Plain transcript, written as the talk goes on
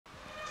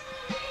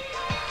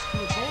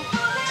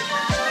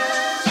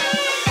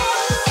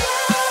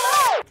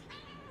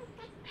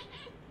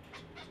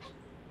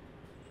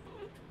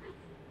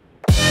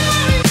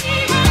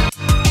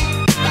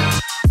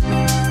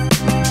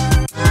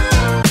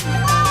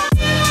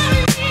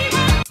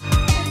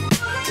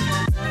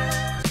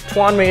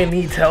Twan Man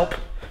needs help.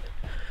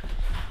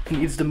 He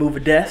needs to move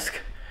a desk,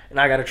 and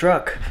I got a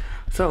truck.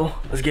 So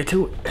let's get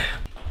to it.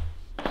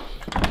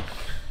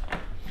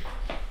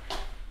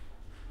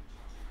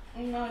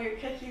 No, you're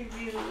catching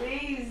me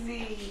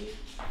lazy.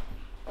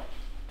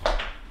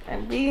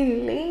 I'm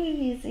being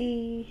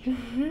lazy.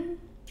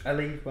 I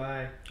leave.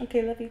 Bye.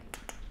 Okay, love you.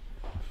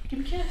 Give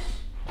me a kiss.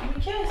 Give me a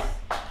kiss.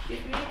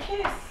 Give me a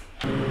kiss.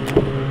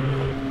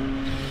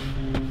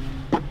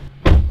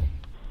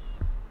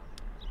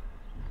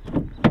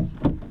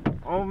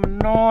 Open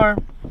the door.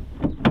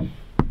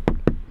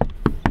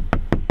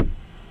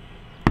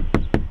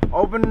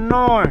 Open the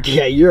door.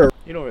 Yeah, you're.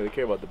 You don't really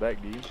care about the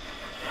back, do you?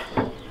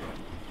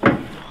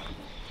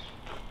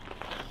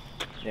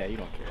 Yeah, you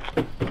don't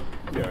care.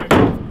 You're alright.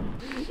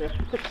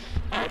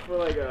 I feel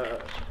like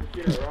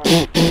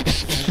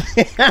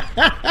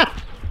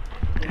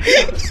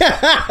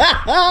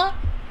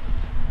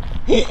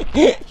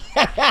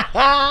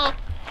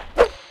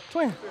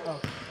Twin. Oh.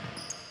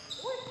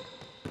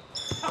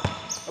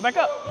 Go back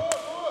up.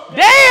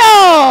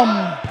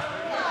 Damn!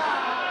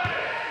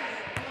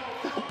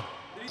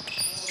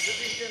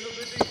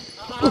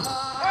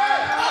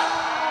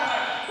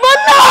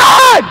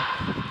 Manad!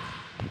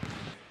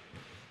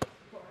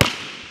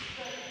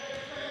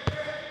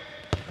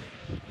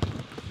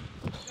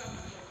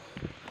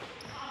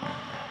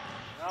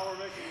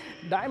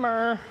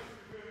 Dimer.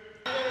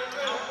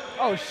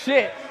 Oh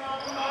shit.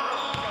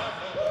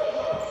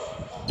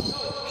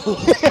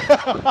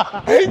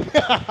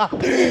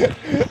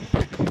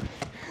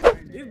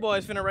 These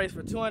boys finna race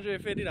for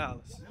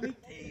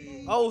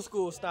 $250. Old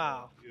school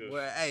style.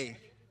 Well, hey,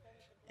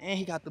 and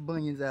he got the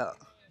bunions out.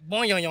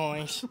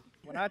 Boing.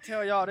 When I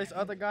tell y'all this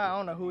other guy, I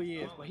don't know who he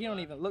is, but he don't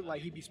even look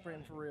like he be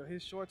sprinting for real.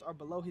 His shorts are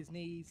below his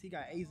knees. He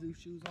got Azu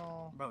shoes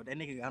on. Bro, that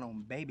nigga got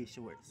on baby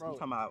shorts. Bro, I'm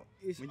talking about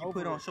when you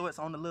put on shorts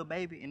on the little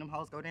baby and them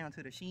hoes go down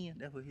to the shin,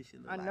 that's what his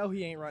shit look like. I know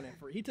he ain't running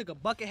for real. He took a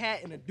bucket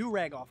hat and a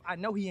do-rag off. I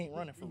know he ain't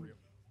running for real.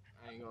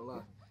 I ain't gonna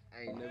lie.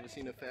 I ain't never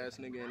seen a fast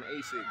nigga in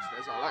A6.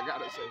 That's all I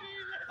gotta say.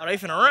 Oh, they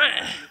finna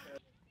run.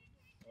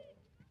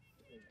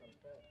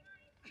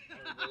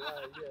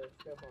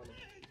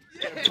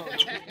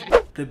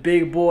 The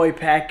big boy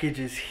package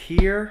is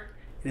here.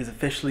 It is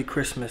officially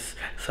Christmas,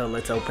 so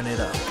let's open it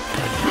up.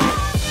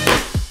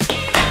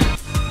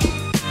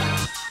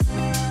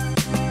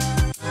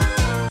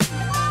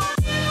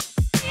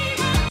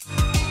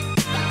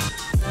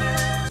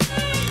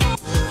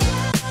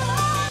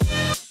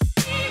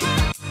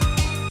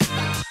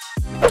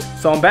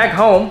 So I'm back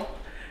home,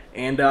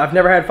 and I've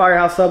never had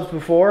Firehouse subs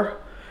before.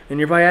 And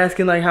you're probably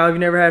asking, like, how have you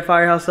never had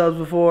Firehouse subs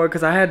before?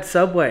 Because I had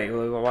Subway.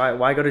 Like,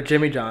 why go to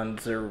Jimmy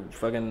John's or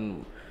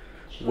fucking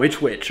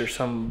Witch or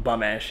some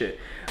bum ass shit?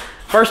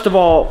 First of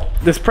all,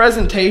 this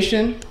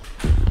presentation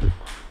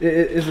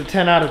is a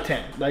 10 out of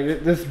 10.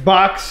 Like, this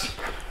box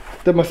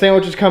that my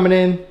sandwich is coming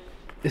in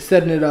is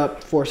setting it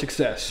up for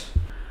success.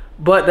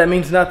 But that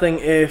means nothing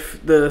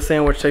if the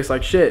sandwich tastes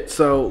like shit.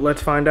 So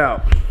let's find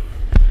out.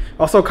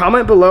 Also,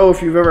 comment below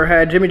if you've ever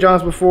had Jimmy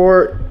John's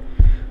before.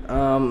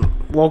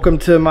 Welcome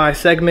to my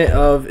segment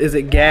of is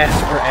it gas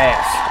or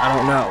ass? I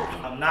don't know.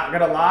 I'm not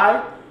gonna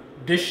lie,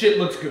 this shit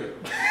looks good.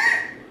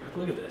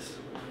 Look at this.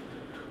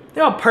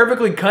 You know how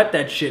perfectly cut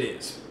that shit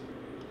is.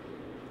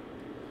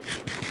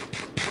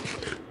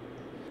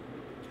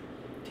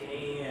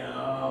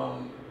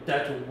 Damn.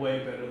 That's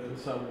way better than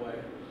Subway.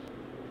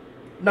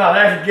 No,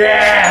 that's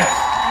gas.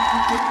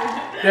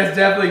 That's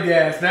definitely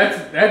gas.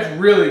 That's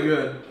really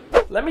good.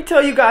 Let me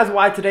tell you guys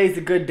why today's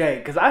a good day.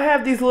 Because I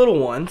have these little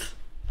ones.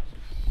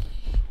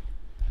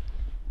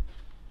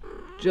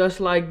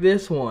 Just like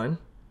this one.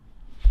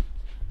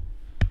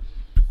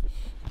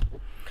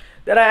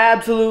 That I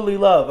absolutely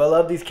love. I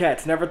love these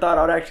cats. Never thought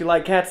I'd actually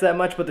like cats that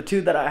much, but the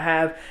two that I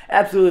have,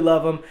 absolutely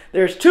love them.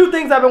 There's two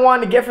things I've been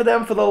wanting to get for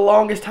them for the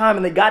longest time,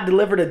 and they got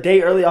delivered a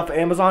day early off of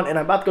Amazon, and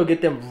I'm about to go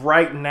get them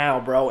right now,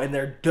 bro, and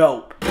they're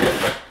dope.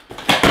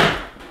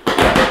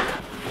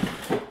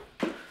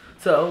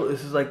 So,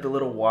 this is like the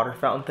little water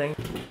fountain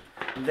thing.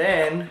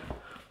 Then,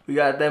 we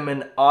got them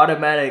an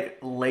automatic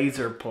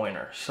laser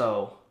pointer,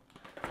 so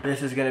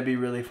this is gonna be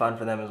really fun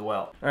for them as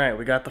well. All right,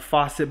 we got the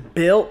faucet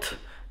built.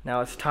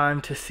 Now it's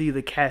time to see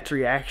the cat's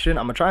reaction.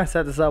 I'm gonna try and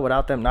set this up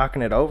without them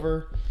knocking it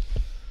over.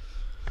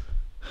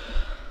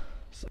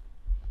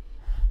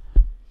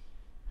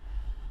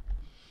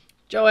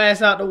 Get your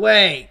ass out the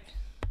way.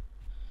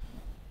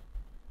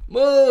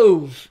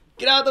 Move.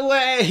 Get out the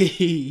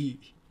way.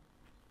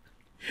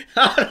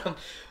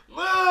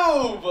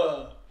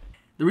 Move.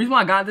 The reason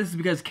why I got this is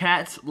because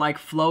cats like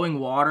flowing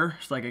water.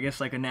 It's like, I guess,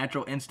 like a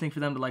natural instinct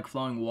for them to like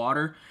flowing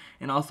water.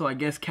 And also, I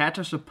guess cats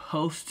are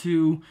supposed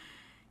to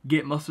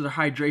get most of their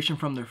hydration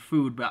from their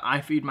food, but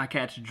I feed my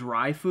cats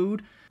dry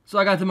food. So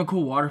I got them a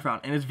cool water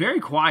fountain, and it's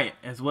very quiet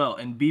as well.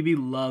 And BB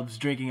loves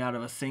drinking out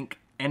of a sink,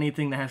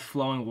 anything that has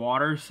flowing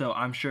water. So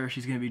I'm sure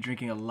she's gonna be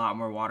drinking a lot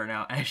more water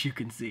now, as you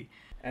can see.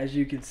 As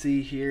you can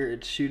see here,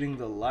 it's shooting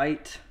the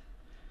light.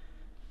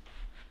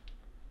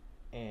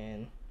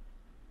 And,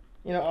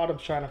 you know,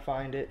 Autumn's trying to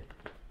find it.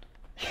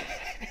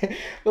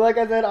 But like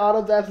I said,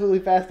 Autumn's absolutely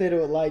fascinated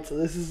with lights. So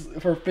this is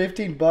for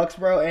 $15,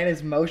 bro, and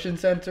it's motion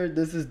censored.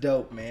 This is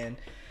dope, man.